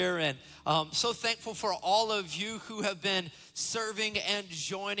And so thankful for all of you who have been serving and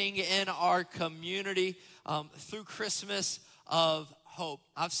joining in our community through Christmas of Hope.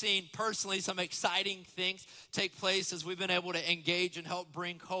 I've seen personally some exciting things take place as we've been able to engage and help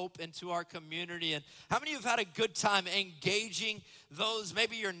bring hope into our community. And how many of you have had a good time engaging those,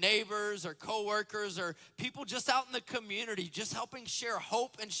 maybe your neighbors or coworkers or people just out in the community, just helping share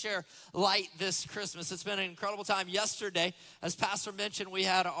hope and share light this Christmas? It's been an incredible time. Yesterday, as Pastor mentioned, we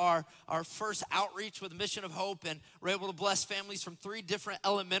had our first outreach with Mission of Hope, and we're able to bless families from 3 different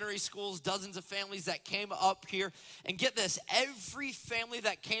elementary schools, dozens of families that came up here. And get this, every family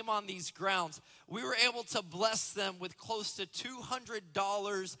that came on these grounds, we were able to bless them with close to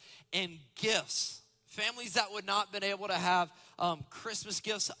 $200 in gifts. Families that would not been able to have Christmas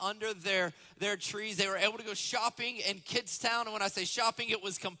gifts under their trees. They were able to go shopping in Kidstown. And when I say shopping, it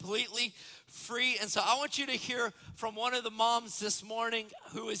was completely free. And so I want you to hear from one of the moms this morning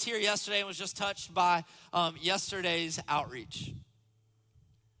who was here yesterday and was just touched by yesterday's outreach.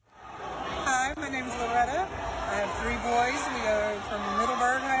 Hi, my name is Loretta. I have 3 boys. We are from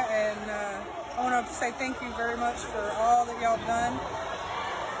Middleburg, and I want to say thank you very much for all that y'all done.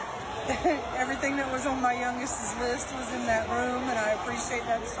 Everything that was on my youngest's list was in that room, and I appreciate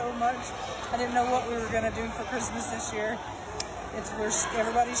that so much. I didn't know what we were going to do for Christmas this year.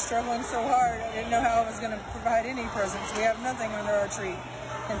 Everybody's struggling so hard. I didn't know how I was going to provide any presents. We have nothing under our tree.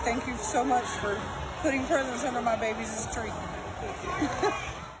 And thank you so much for putting presents under my baby's tree.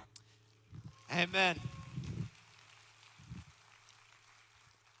 Amen.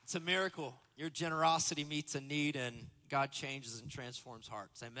 It's a miracle. Your generosity meets a need, and God changes and transforms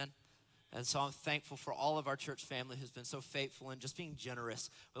hearts. Amen. And so I'm thankful for all of our church family who's been so faithful and just being generous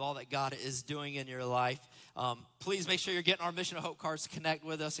with all that God is doing in your life. Please make sure you're getting our Mission of Hope cards. Connect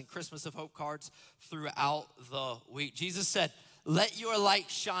with us and Christmas of Hope cards throughout the week. Jesus said, "Let your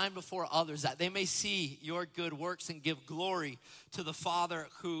light shine before others, that they may see your good works and give glory to the Father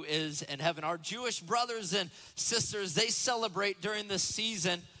who is in heaven." Our Jewish brothers and sisters, they celebrate during this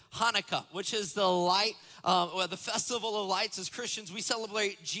season Hanukkah, which is the light, the festival of lights. As Christians, we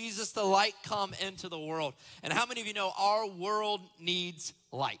celebrate Jesus, the light, come into the world. And how many of you know our world needs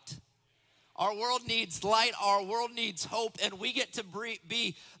light? Our world needs light, our world needs hope, and we get to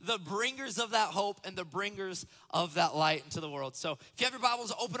be the bringers of that hope and the bringers of that light into the world. So if you have your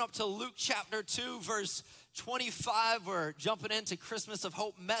Bibles, open up to Luke chapter 2, verse 25. We're jumping into Christmas of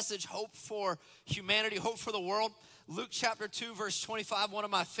Hope message, hope for humanity, hope for the world. Luke chapter 2, verse 25, one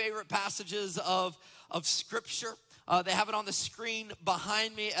of my favorite passages of Scripture. They have it on the screen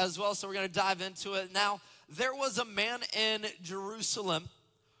behind me as well, so we're going to dive into it. Now, there was a man in Jerusalem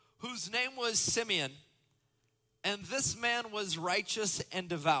whose name was Simeon, and this man was righteous and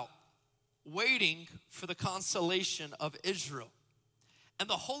devout, waiting for the consolation of Israel. And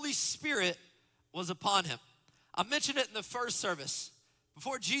the Holy Spirit was upon him. I mentioned it in the first service.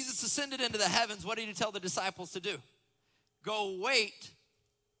 Before Jesus ascended into the heavens, what did he tell the disciples to do? Go wait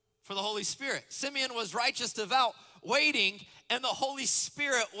for the Holy Spirit. Simeon was righteous, devout, waiting, and the Holy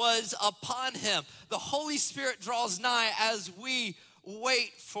Spirit was upon him. The Holy Spirit draws nigh as we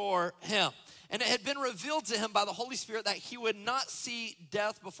wait for him. And it had been revealed to him by the Holy Spirit that he would not see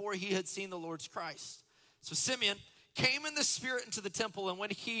death before he had seen the Lord's Christ. So Simeon came in the Spirit into the temple, and when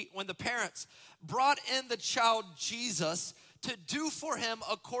the parents brought in the child Jesus to do for him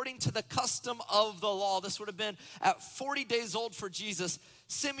according to the custom of the law, this would have been at 40 days old for Jesus,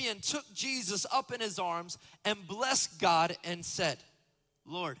 Simeon took Jesus up in his arms and blessed God and said,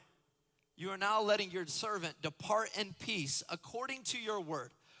 "Lord, you are now letting your servant depart in peace according to your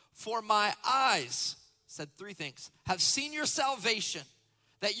word. For my eyes," said 3 things, "have seen your salvation,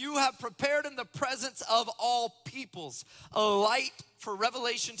 that you have prepared in the presence of all peoples, a light for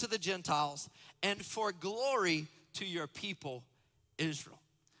revelation to the Gentiles and for glory to your people, Israel."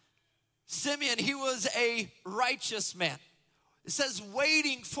 Simeon, he was a righteous man. It says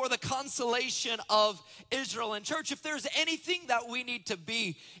waiting for the consolation of Israel. And church, if there's anything that we need to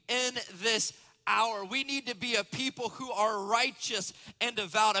be in this hour, we need to be a people who are righteous and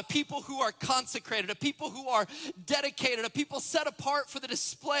devout, a people who are consecrated, a people who are dedicated, a people set apart for the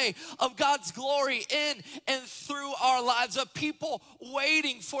display of God's glory in and through our lives, a people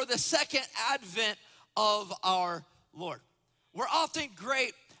waiting for the second advent of our Lord. We're often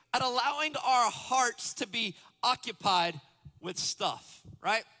great at allowing our hearts to be occupied with stuff,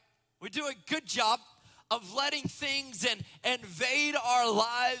 right? We do a good job of letting things invade our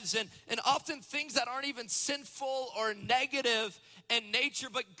lives, and often things that aren't even sinful or negative in nature,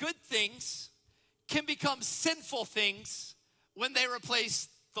 but good things can become sinful things when they replace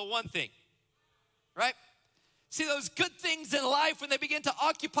the one thing, right? See, those good things in life, when they begin to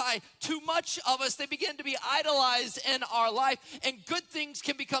occupy too much of us, they begin to be idolized in our life. And good things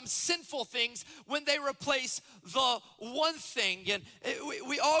can become sinful things when they replace the one thing. And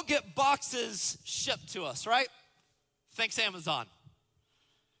we all get boxes shipped to us, right? Thanks, Amazon.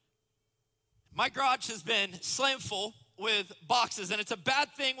 My garage has been slam full with boxes, and it's a bad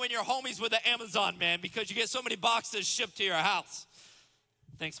thing when you're homies with the Amazon man because you get so many boxes shipped to your house.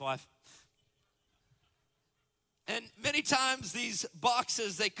 Thanks, wife. And many times these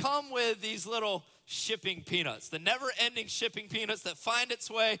boxes, they come with these little shipping peanuts, the never-ending shipping peanuts that find its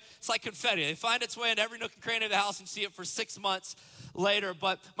way. It's like confetti. They find its way in every nook and cranny of the house and see it for 6 months later.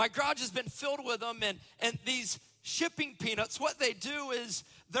 But my garage has been filled with them, and these shipping peanuts, what they do is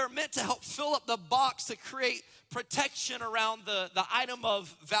they're meant to help fill up the box to create protection around the item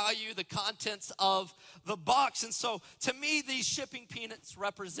of value, the contents of the box. And so to me, these shipping peanuts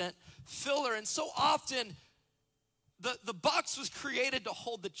represent filler. And so often, the box was created to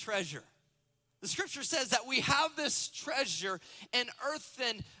hold the treasure. The scripture says that we have this treasure in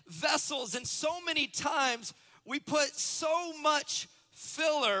earthen vessels, and so many times we put so much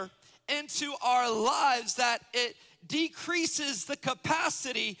filler into our lives that it decreases the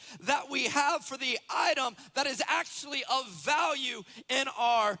capacity that we have for the item that is actually of value in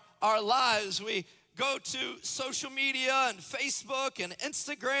our lives. We go to social media and Facebook and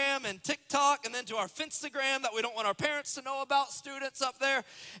Instagram and TikTok, and then to our Finstagram that we don't want our parents to know about, students up there.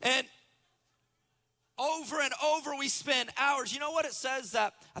 And over we spend hours. You know what it says?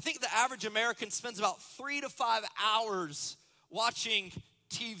 That I think the average American spends about 3 to 5 hours watching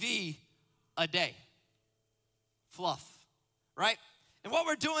TV a day. Fluff, right? And what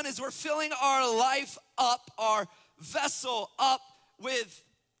we're doing is we're filling our life up, our vessel up with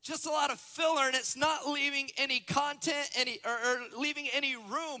just a lot of filler, and it's not leaving any content, or leaving any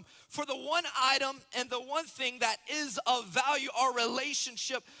room for the one item and the one thing that is of value, our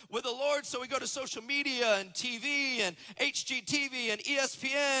relationship with the Lord. So we go to social media and TV and HGTV and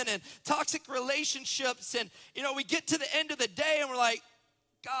ESPN and toxic relationships, and we get to the end of the day and we're like,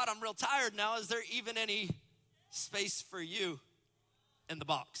 God, I'm real tired now. Is there even any space for you in the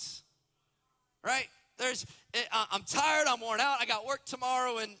box? Right? I'm tired, I'm worn out, I got work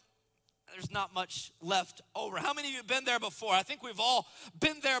tomorrow, and there's not much left over. How many of you have been there before? I think we've all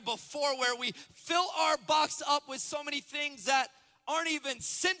been there before, where we fill our box up with so many things that aren't even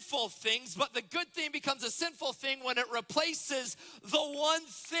sinful things, but the good thing becomes a sinful thing when it replaces the one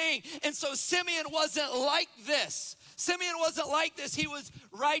thing. And so Simeon wasn't like this. Simeon wasn't like this. He was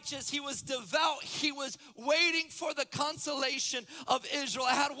righteous. He was devout. He was waiting for the consolation of Israel.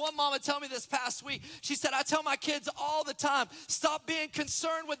 I had one mama tell me this past week. She said, I tell my kids all the time, stop being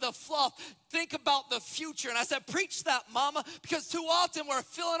concerned with the fluff. Think about the future. And I said, preach that, mama, because too often we're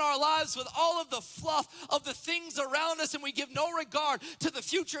filling our lives with all of the fluff of the things around us, and we give no regard to the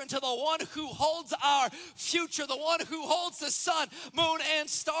future and to the one who holds our future, the one who holds the sun, moon, and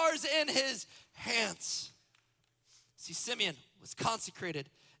stars in his hands. See, Simeon was consecrated,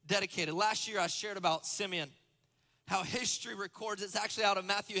 dedicated. Last year I shared about Simeon, how history records, it's actually out of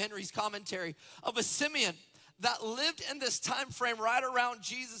Matthew Henry's commentary, of a Simeon that lived in this time frame right around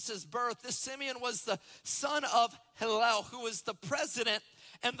Jesus' birth. This Simeon was the son of Hillel, who was the president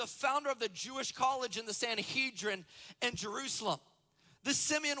and the founder of the Jewish college in the Sanhedrin in Jerusalem. This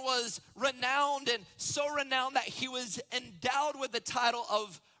Simeon was renowned, and so renowned that he was endowed with the title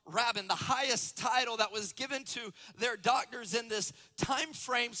of Rabbin, the highest title that was given to their doctors in this time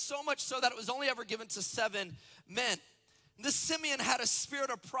frame, so much so that it was only ever given to 7 men. This Simeon had a spirit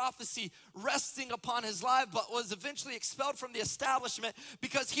of prophecy resting upon his life, but was eventually expelled from the establishment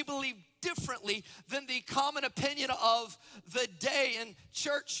because he believed differently than the common opinion of the day. In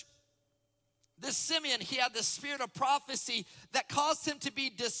church, this Simeon, he had the spirit of prophecy that caused him to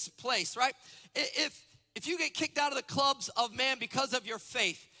be displaced, right? If you get kicked out of the clubs of man because of your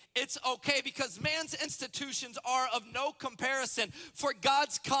faith, it's okay, because man's institutions are of no comparison for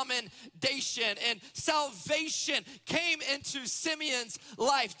God's commendation. And salvation came into Simeon's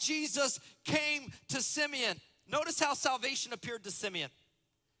life. Jesus came to Simeon. Notice how salvation appeared to Simeon.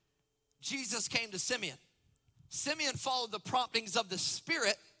 Jesus came to Simeon. Simeon followed the promptings of the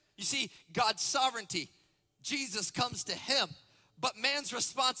Spirit. You see, God's sovereignty. Jesus comes to him. But man's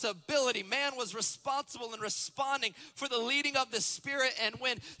responsibility, man was responsible in responding for the leading of the Spirit. And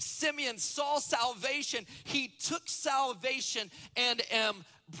when Simeon saw salvation, he took salvation and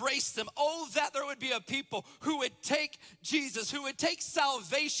embraced them. Oh, that there would be a people who would take Jesus, who would take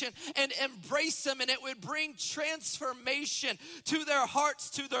salvation and embrace them, and it would bring transformation to their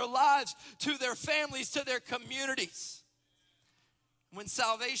hearts, to their lives, to their families, to their communities. When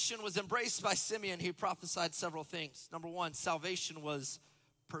salvation was embraced by Simeon, he prophesied several things. Number one, salvation was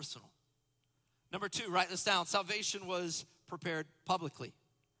personal. Number two, write this down, salvation was prepared publicly.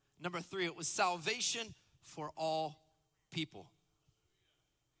 Number three, it was salvation for all people.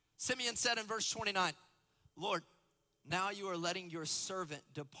 Simeon said in verse 29, Lord, now you are letting your servant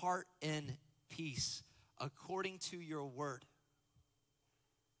depart in peace according to your word.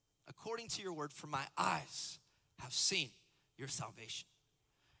 According to your word, for my eyes have seen your salvation.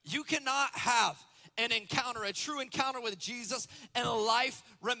 You cannot have an encounter, a true encounter with Jesus, and life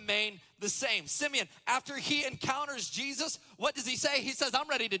remain the same. Simeon, after he encounters Jesus, what does he say? He says, I'm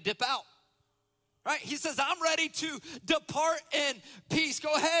ready to dip out. Right? He says, I'm ready to depart in peace.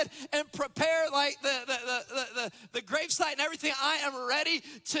 Go ahead and prepare like the gravesite and everything. I am ready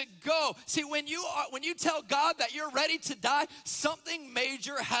to go. See, when you tell God that you're ready to die, something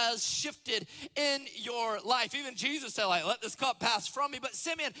major has shifted in your life. Even Jesus said, like, let this cup pass from me. But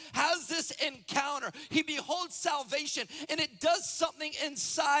Simeon has this encounter. He beholds salvation, and it does something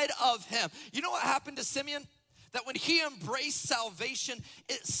inside of him. You know what happened to Simeon? That when he embraced salvation,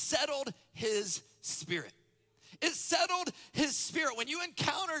 it settled his spirit. It settled his spirit. When you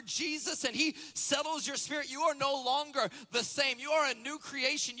encounter Jesus and he settles your spirit, you are no longer the same. You are a new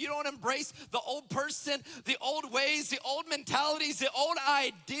creation. You don't embrace the old person, the old ways, the old mentalities, the old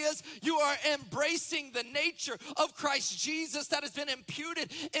ideas. You are embracing the nature of Christ Jesus that has been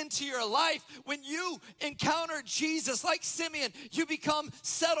imputed into your life. When you encounter Jesus, like Simeon, you become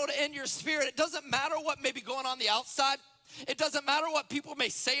settled in your spirit. It doesn't matter what may be going on the outside. It doesn't matter what people may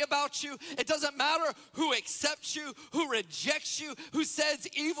say about you. It doesn't matter who accepts you, who rejects you, who says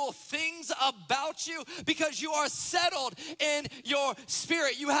evil things about you, because you are settled in your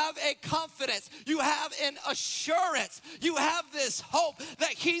spirit. You have a confidence. You have an assurance. You have this hope that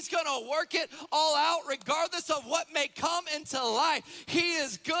he's going to work it all out regardless of what may come into life. He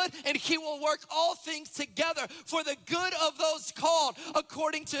is good, and he will work all things together for the good of those called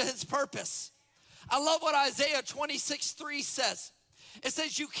according to his purpose. I love what Isaiah 26:3 says. It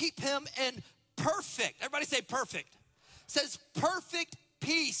says, you keep him in perfect, everybody say perfect. It says perfect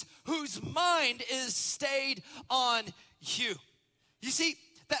peace, whose mind is stayed on you. You see,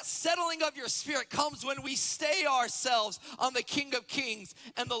 that settling of your spirit comes when we stay ourselves on the King of Kings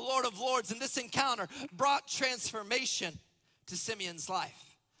and the Lord of Lords. And this encounter brought transformation to Simeon's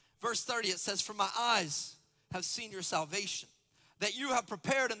life. Verse 30, it says, for my eyes have seen your salvation, that you have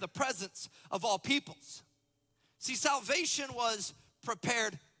prepared in the presence of all peoples. See, salvation was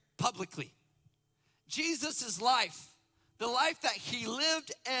prepared publicly. Jesus' life, the life that he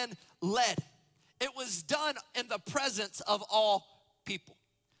lived and led, it was done in the presence of all people.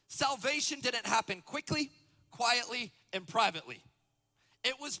 Salvation didn't happen quickly, quietly, and privately.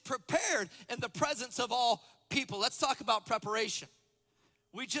 It was prepared in the presence of all people. Let's talk about preparation.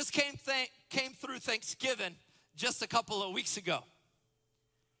 We just came through Thanksgiving just a couple of weeks ago.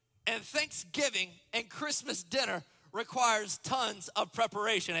 And Thanksgiving and Christmas dinner requires tons of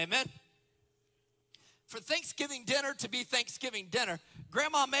preparation, amen? For Thanksgiving dinner to be Thanksgiving dinner,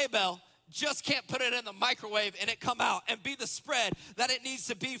 Grandma Maybell just can't put it in the microwave and it come out and be the spread that it needs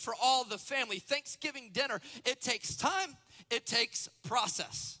to be for all the family. Thanksgiving dinner, it takes time, it takes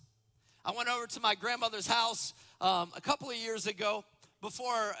process. I went over to my grandmother's house a couple of years ago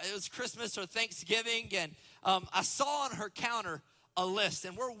before it was Christmas or Thanksgiving, and I saw on her counter a list,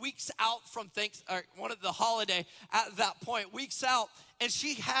 and we're weeks out from one of the holiday at that point, weeks out, and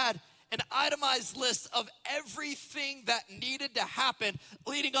she had an itemized list of everything that needed to happen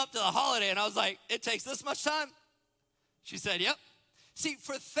leading up to the holiday. And I was like, it takes this much time? She said, yep. See,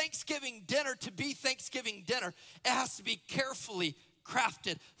 for Thanksgiving dinner to be Thanksgiving dinner, it has to be carefully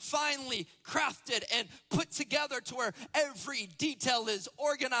crafted, finely crafted, and put together to where every detail is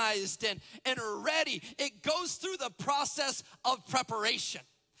organized and ready. It goes through the process of preparation.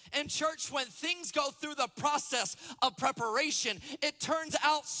 And church, when things go through the process of preparation, it turns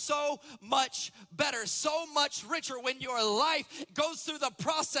out so much better, so much richer. When your life goes through the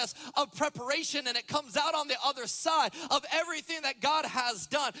process of preparation and it comes out on the other side of everything that God has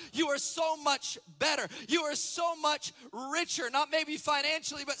done, you are so much better. You are so much richer, not maybe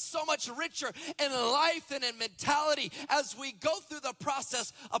financially, but so much richer in life and in mentality as we go through the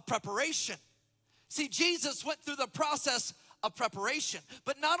process of preparation. See, Jesus went through the process of preparation.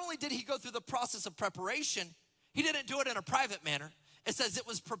 But not only did he go through the process of preparation, he didn't do it in a private manner. It says it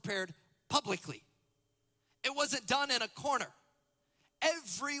was prepared publicly. It wasn't done in a corner.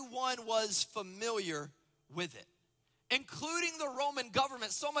 Everyone was familiar with it. including the Roman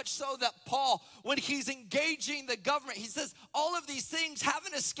government, so much so that Paul, when he's engaging the government, he says, all of these things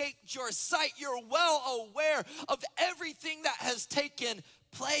haven't escaped your sight. You're well aware of everything that has taken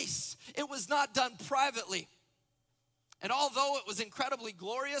place. It was not done privately. And although it was incredibly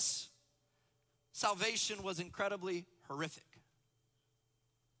glorious, salvation was incredibly horrific.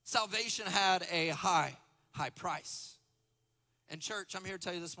 Salvation had a high price. And church, I'm here to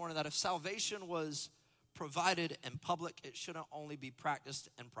tell you this morning that if salvation was provided in public, it shouldn't only be practiced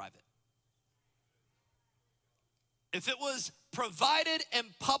in private. If it was provided in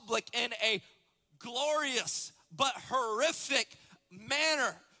public in a glorious but horrific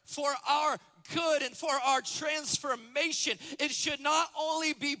manner for our good and for our transformation, it should not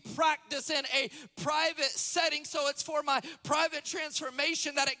only be practiced in a private setting, so it's for my private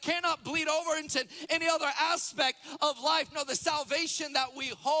transformation, that it cannot bleed over into any other aspect of life. No, the salvation that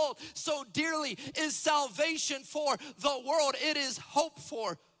we hold so dearly is salvation for the world. It is hope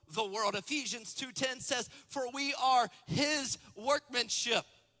for the world. Ephesians 2:10 says, for we are his workmanship.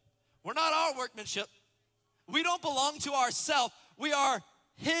 We're not our workmanship. We don't belong to ourselves. We are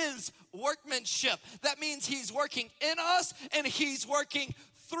his workmanship. That means he's working in us and he's working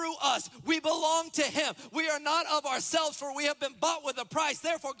through us. We belong to him. We are not of ourselves, for we have been bought with a price.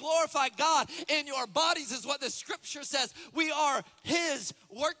 Therefore, glorify God in your bodies is what the scripture says. We are his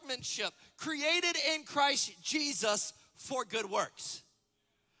workmanship, created in Christ Jesus for good works.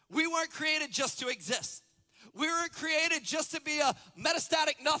 We weren't created just to exist. We weren't created just to be a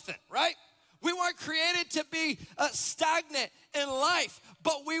metastatic nothing, right? We weren't created to be stagnant in life,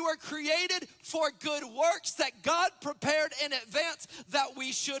 but we were created for good works that God prepared in advance that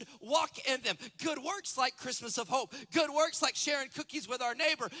we should walk in them. Good works like Christmas of Hope. Good works like sharing cookies with our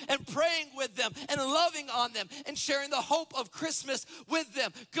neighbor and praying with them and loving on them and sharing the hope of Christmas with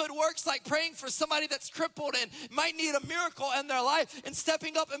them. Good works like praying for somebody that's crippled and might need a miracle in their life and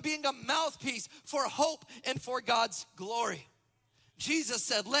stepping up and being a mouthpiece for hope and for God's glory. Jesus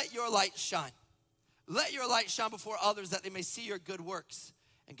said, let your light shine. Let your light shine before others that they may see your good works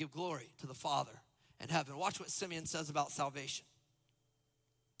and give glory to the Father in heaven. Watch what Simeon says about salvation.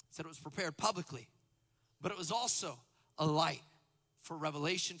 He said it was prepared publicly, but it was also a light for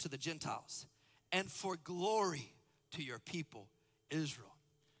revelation to the Gentiles and for glory to your people, Israel.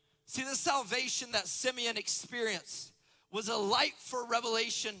 See, the salvation that Simeon experienced was a light for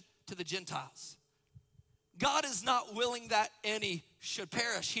revelation to the Gentiles. God is not willing that any should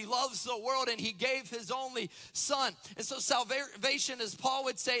perish. He loves the world and he gave his only son. And so salvation, as Paul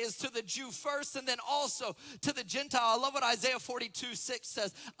would say, is to the Jew first and then also to the Gentile. I love what Isaiah 42:6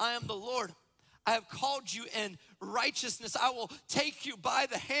 says. I am the Lord. I have called you in righteousness. I will take you by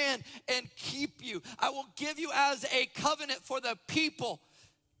the hand and keep you. I will give you as a covenant for the people,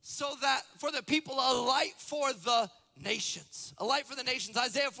 so that for the people a light for the nations. A light for the nations.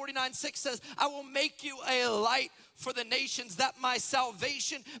 Isaiah 49:6 says, I will make you a light for the nations, that my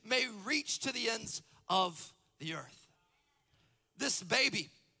salvation may reach to the ends of the earth. This baby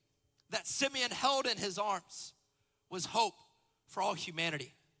that Simeon held in his arms was hope for all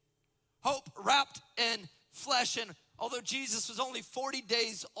humanity. Hope wrapped in flesh. And although Jesus was only 40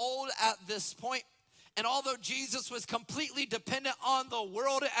 days old at this point, and although Jesus was completely dependent on the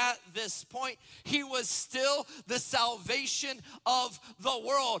world at this point, he was still the salvation of the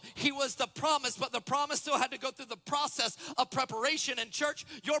world. He was the promise, but the promise still had to go through the process of preparation. And church,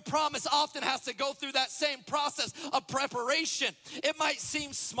 your promise often has to go through that same process of preparation. It might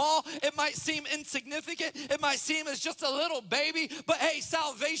seem small, it might seem insignificant, it might seem as just a little baby, but hey,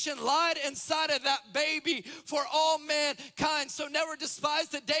 salvation lied inside of that baby for all mankind. So never despise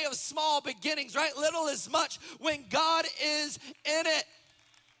the day of small beginnings, right? Little as much when God is in it.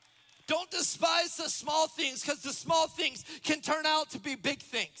 Don't despise the small things, because the small things can turn out to be big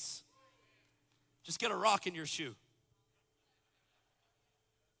things. Just get a rock in your shoe.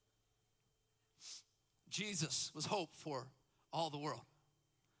 Jesus was hope for all the world.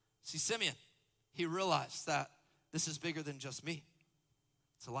 See, Simeon, he realized that this is bigger than just me.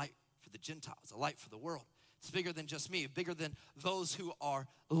 It's a light for the Gentiles, a light for the world. It's bigger than just me, bigger than those who are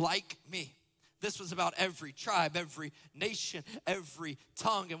like me. This was about every tribe, every nation, every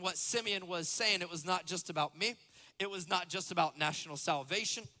tongue. And what Simeon was saying, it was not just about me. It was not just about national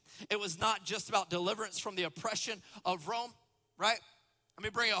salvation. It was not just about deliverance from the oppression of Rome, right? Let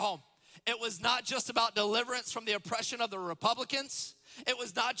me bring it home. It was not just about deliverance from the oppression of the Republicans. It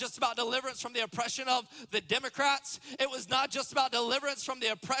was not just about deliverance from the oppression of the Democrats. It was not just about deliverance from the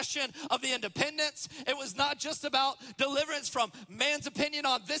oppression of the independents. It was not just about deliverance from man's opinion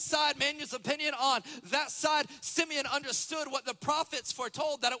on this side, man's opinion on that side. Simeon understood what the prophets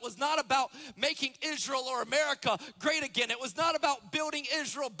foretold, that it was not about making Israel or America great again. It was not about building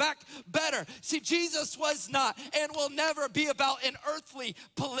Israel back better. See, Jesus was not and will never be about an earthly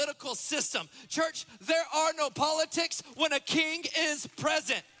political system. Church, there are no politics when a king is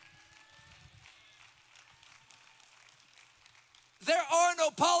present. There are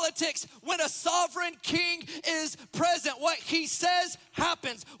no politics when a sovereign king is present. What he says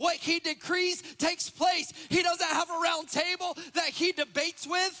happens. What he decrees takes place. He doesn't have a round table that he debates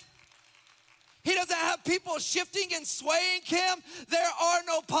with. He doesn't have people shifting and swaying him. There are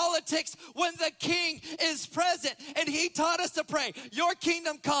no politics when the king is present. And he taught us to pray, your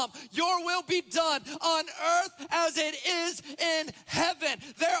kingdom come, your will be done on earth as it is in heaven.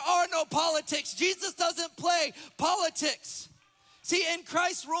 There are no politics. Jesus doesn't play politics. See, in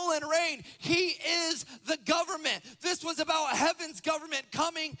Christ's rule and reign, he is the government. This was about heaven's government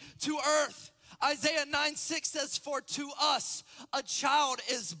coming to earth. Isaiah 9:6 says, for to us a child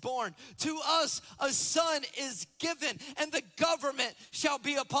is born, to us a son is given, and the government shall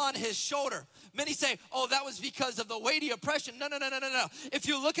be upon his shoulder. Many say, oh, that was because of the weighty oppression. No. If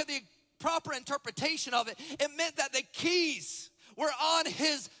you look at the proper interpretation of it, it meant that the keys were on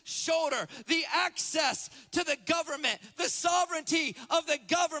his shoulder. The access to the government, the sovereignty of the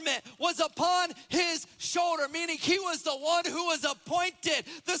government was upon his shoulder, meaning he was the one who was appointed,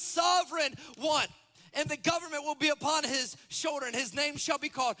 the sovereign one. And the government will be upon his shoulder, and his name shall be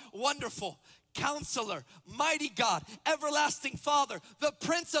called Wonderful, Counselor, Mighty God, Everlasting Father, the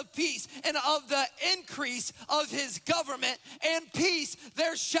Prince of Peace. And of the increase of his government and peace,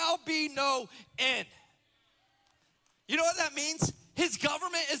 there shall be no end. You know what that means? His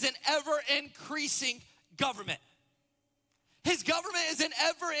government is an ever-increasing government. His government is an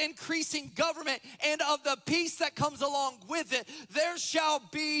ever-increasing government, and of the peace that comes along with it, there shall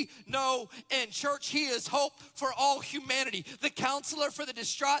be no end. Church, he is hope for all humanity. The counselor for the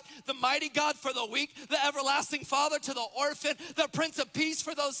distraught, the mighty God for the weak, the everlasting Father to the orphan, the Prince of Peace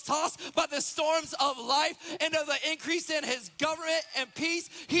for those tossed by the storms of life, and of the increase in his government and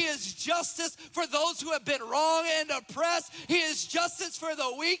peace. He is justice for those who have been wrong and oppressed. He is justice for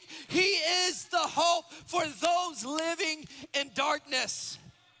the weak. He is the hope for those living in darkness.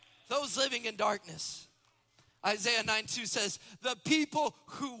 Those living in darkness. Isaiah 9:2 says, the people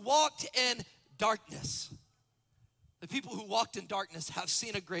who walked in darkness. The people who walked in darkness have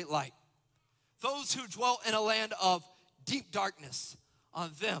seen a great light. Those who dwelt in a land of deep darkness,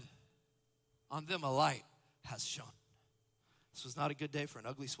 on them a light has shone. This was not a good day for an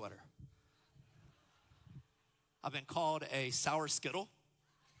ugly sweater. I've been called a sour Skittle.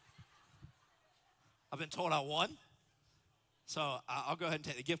 I've been told I won. So I'll go ahead and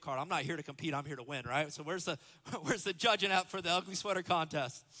take the gift card. I'm not here to compete. I'm here to win, right? So where's the judging at for the ugly sweater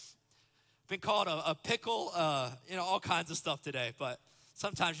contest? Been called a pickle, all kinds of stuff today. But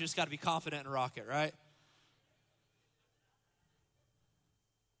sometimes you just got to be confident and rock it, right?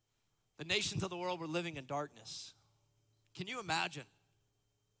 The nations of the world were living in darkness. Can you imagine?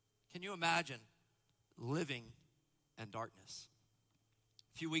 Can you imagine living in darkness?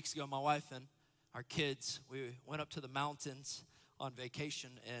 A few weeks ago, my wife and our kids, we went up to the mountains on vacation,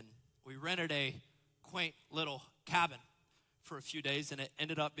 and we rented a quaint little cabin for a few days, and it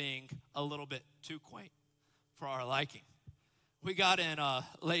ended up being a little bit too quaint for our liking. We got in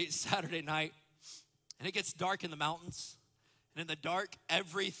late Saturday night, and it gets dark in the mountains, and in the dark,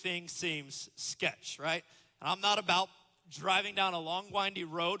 everything seems sketch, right? And I'm not about driving down a long, windy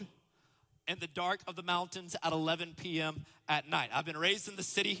road in the dark of the mountains at 11 p.m. at night. I've been raised in the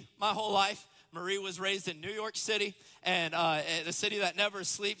city my whole life. Marie was raised in New York City, and the city that never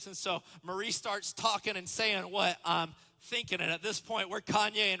sleeps. And so Marie starts talking and saying what I'm thinking. And at this point, we're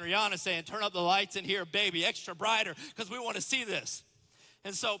Kanye and Rihanna saying, turn up the lights in here, baby, extra brighter, because we want to see this.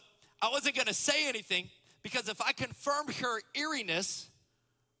 And so I wasn't going to say anything, because if I confirm her eeriness,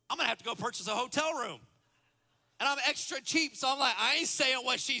 I'm going to have to go purchase a hotel room. And I'm extra cheap, so I'm like, I ain't saying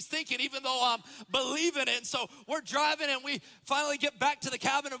what she's thinking, even though I'm believing it. And so we're driving, and we finally get back to the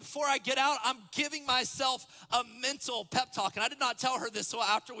cabin. And before I get out, I'm giving myself a mental pep talk. And I did not tell her this until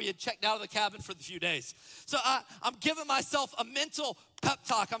after we had checked out of the cabin for the few days. So I'm giving myself a mental pep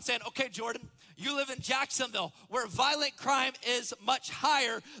talk. I'm saying, okay, Jordan, you live in Jacksonville, where violent crime is much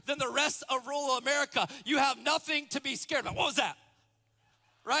higher than the rest of rural America. You have nothing to be scared about. What was that?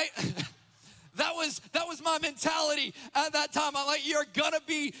 Right? That was my mentality at that time. I'm like, you're gonna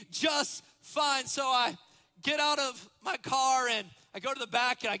be just fine. So I get out of my car, and I go to the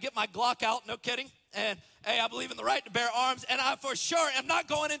back and I get my Glock out, no kidding. And hey, I believe in the right to bear arms. And I for sure am not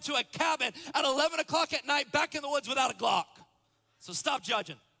going into a cabin at 11 o'clock at night back in the woods without a Glock. So stop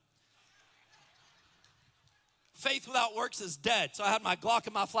judging. Faith without works is dead. So I had my Glock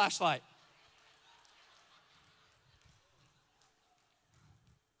and my flashlight.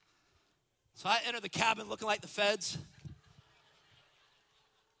 So I enter the cabin looking like the feds.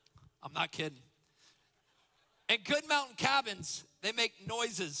 I'm not kidding. In Good Mountain cabins, they make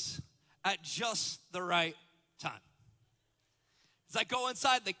noises at just the right time. As I go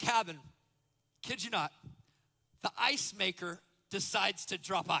inside the cabin, kid you not, the ice maker decides to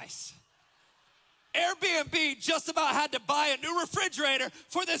drop ice. Airbnb just about had to buy a new refrigerator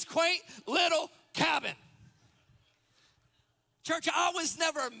for this quaint little cabin. Church, I was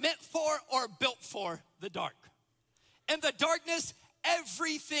never meant for or built for the dark. In the darkness,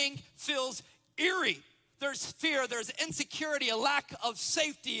 everything feels eerie. There's fear, there's insecurity, a lack of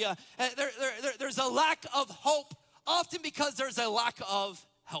safety, there's a lack of hope, often because there's a lack of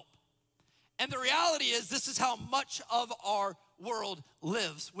help. And the reality is, this is how much of our world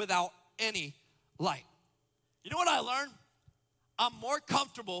lives without any light. You know what I learned? I'm more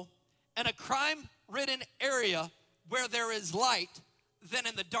comfortable in a crime-ridden area where there is light than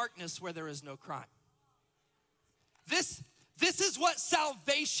in the darkness where there is no crime. This is what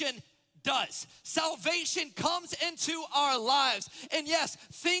salvation does. Salvation comes into our lives. And yes,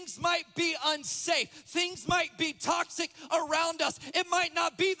 things might be unsafe. Things might be toxic around us. It might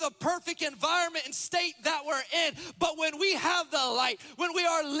not be the perfect environment and state that we're in. But when we have the light, when we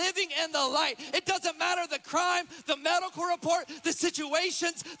are living in the light, it doesn't matter the crime, the medical report, the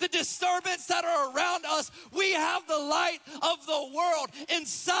situations, the disturbance that are around us. We have the light of the world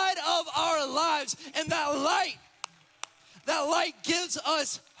inside of our lives. And that light gives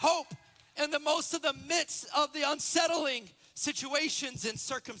us hope in the most of the midst of the unsettling situations and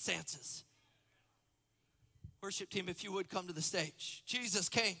circumstances. Worship team, if you would come to the stage. Jesus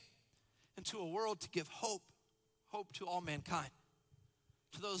came into a world to give hope to all mankind,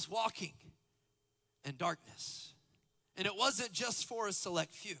 to those walking in darkness. And it wasn't just for a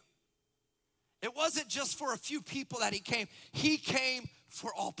select few. It wasn't just for a few people that he came. He came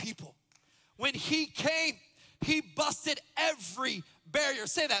for all people. When he came, he busted every barrier.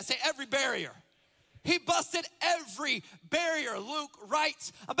 Say that, say every barrier. He busted every barrier. Luke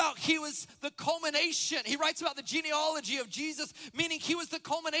writes about he was the culmination. He writes about the genealogy of Jesus, meaning he was the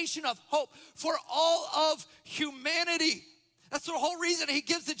culmination of hope for all of humanity. That's the whole reason he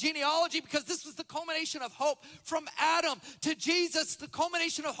gives the genealogy, because this was the culmination of hope from Adam to Jesus, the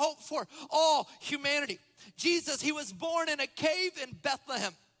culmination of hope for all humanity. Jesus, he was born in a cave in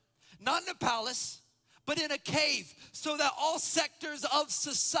Bethlehem, not in a palace, but in a cave, so that all sectors of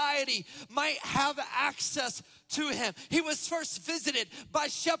society might have access to him. He was first visited by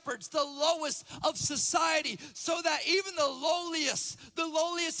shepherds, the lowest of society, so that even the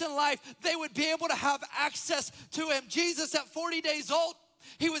lowliest in life, they would be able to have access to him. Jesus, at 40 days old,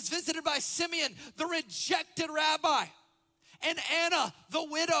 he was visited by Simeon, the rejected rabbi, and Anna, the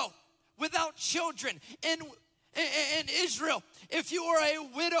widow, without children. In Israel, if you were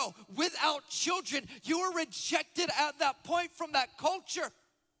a widow without children, you were rejected at that point from that culture.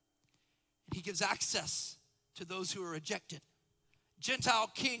 And he gives access to those who are rejected. Gentile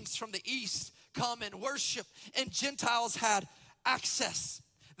kings from the east come and worship, and Gentiles had access.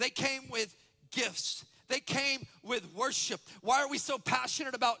 They came with gifts. They came with worship. Why are we so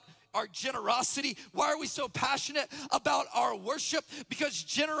passionate about our generosity? Why are we so passionate about our worship? Because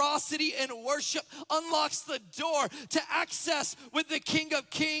generosity and worship unlocks the door to access with the King of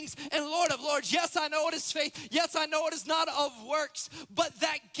Kings and Lord of Lords. Yes, I know it is faith. Yes, I know it is not of works, but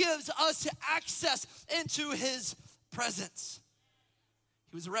that gives us access into his presence.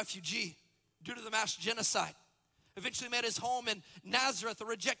 He was a refugee due to the mass genocide. Eventually made his home in Nazareth, a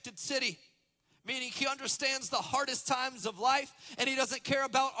rejected city. Meaning he understands the hardest times of life, and he doesn't care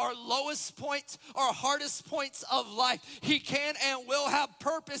about our lowest points or hardest points of life. He can and will have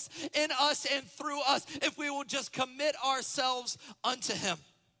purpose in us and through us if we will just commit ourselves unto him.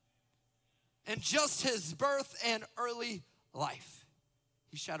 And just his birth and early life,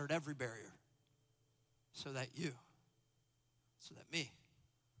 he shattered every barrier so that you, so that me,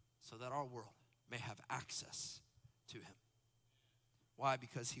 so that our world may have access to him. Why?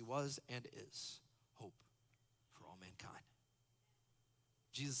 Because he was and is hope for all mankind.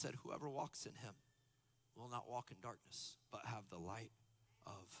 Jesus said, whoever walks in him will not walk in darkness, but have the light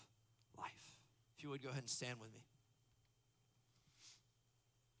of life. If you would go ahead and stand with me.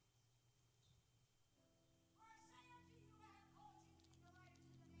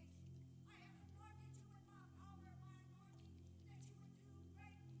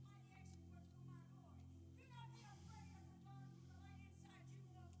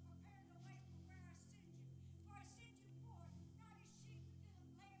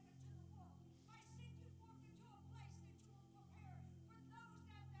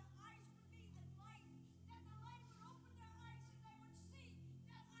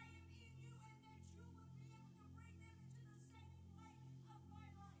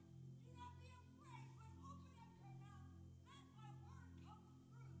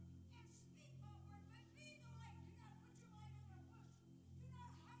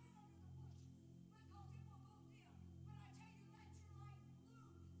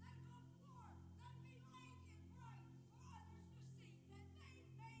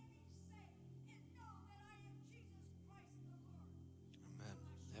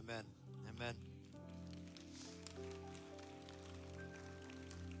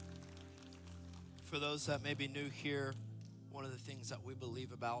 For those that may be new here, one of the things that we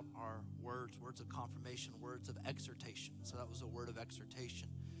believe about are words of confirmation, words of exhortation. So that was a word of exhortation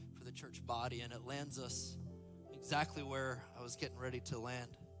for the church body, and it lands us exactly where I was getting ready to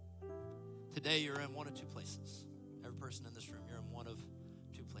land. Today, you're in one of two places. Every person in this room, you're in one of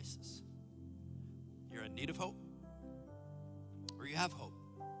two places. You're in need of hope, or you have hope.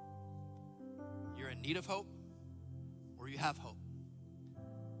 You're in need of hope, or you have hope.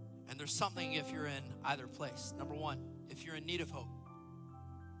 And there's something if you're in either place. Number one, if you're in need of hope,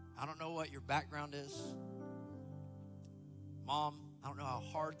 I don't know what your background is. Mom, I don't know how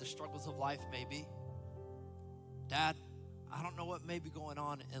hard the struggles of life may be. Dad, I don't know what may be going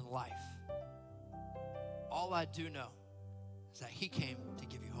on in life. All I do know is that he came to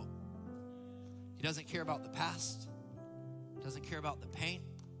give you hope. He doesn't care about the past. Doesn't care about the pain.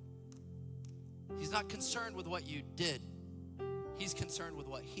 He's not concerned with what you did. He's concerned with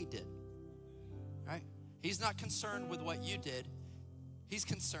what he did, right? He's not concerned with what you did. He's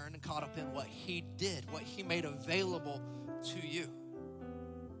concerned and caught up in what he did, what he made available to you.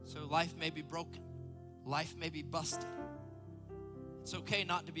 So life may be broken. Life may be busted. It's okay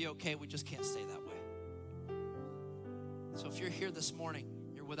not to be okay. We just can't stay that way. So if you're here this morning,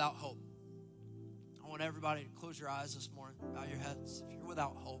 you're without hope. I want everybody to close your eyes this morning, bow your heads. If you're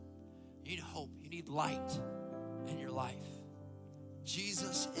without hope, you need hope. You need light in your life.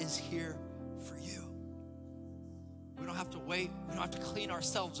 Jesus is here for you. We don't have to wait. We don't have to clean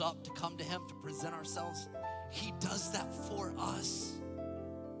ourselves up to come to him, to present ourselves. He does that for us.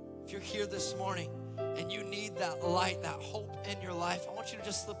 If you're here this morning and you need that light, that hope in your life, I want you to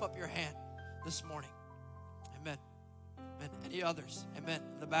just slip up your hand this morning. Amen. Amen. Any others? Amen.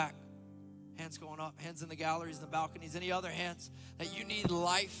 In the back. Hands going up. Hands in the galleries, in the balconies. Any other hands that you need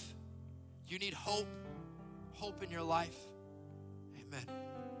life? You need hope. Hope in your life. Amen.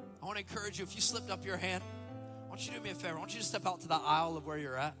 I want to encourage you, if you slipped up your hand, I want you to do me a favor. I want you to step out to the aisle of where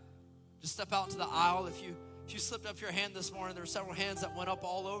you're at. Just step out to the aisle. If you slipped up your hand this morning, there were several hands that went up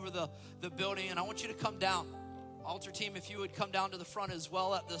all over the building, and I want you to come down. Altar team, if you would come down to the front as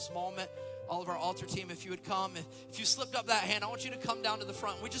well at this moment. All of our altar team, if you would come. If you slipped up that hand, I want you to come down to the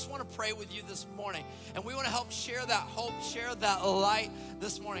front. We just want to pray with you this morning, and we want to help share that hope, share that light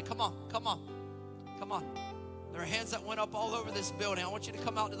this morning. Come on, come on, come on. There are hands that went up all over this building. I want you to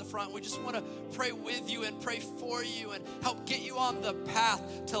come out to the front. We just want to pray with you and pray for you and help get you on the path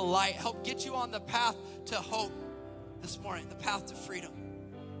to light, help get you on the path to hope this morning, the path to freedom.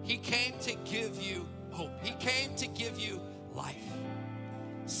 He came to give you hope. He came to give you life.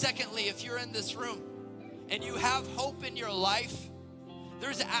 Secondly, if you're in this room and you have hope in your life,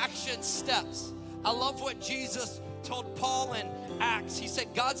 there's action steps. I love what Jesus told Paul in Acts. He said,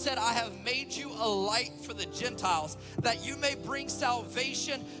 God said, I have made you a light for the Gentiles, that you may bring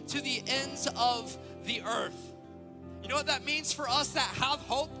salvation to the ends of the earth. You know what that means for us that have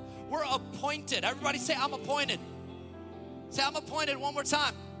hope? We're appointed. Everybody say, I'm appointed. Say, I'm appointed one more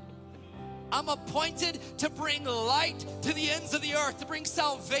time. I'm appointed to bring light to the ends of the earth, to bring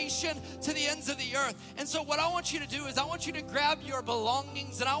salvation to the ends of the earth. And so what I want you to do is I want you to grab your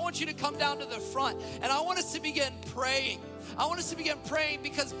belongings and I want you to come down to the front and I want us to begin praying. I want us to begin praying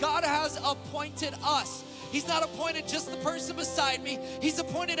because God has appointed us. He's not appointed just the person beside me. He's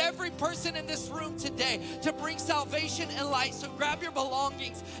appointed every person in this room today to bring salvation and light. So grab your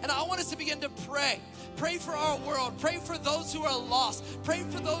belongings and I want us to begin to pray. Pray for our world. Pray for those who are lost. Pray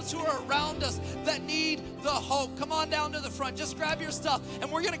for those who are around us that need the hope. Come on down to the front. Just grab your stuff.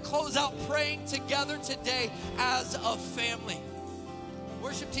 And we're going to close out praying together today as a family.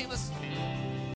 Worship team, let's...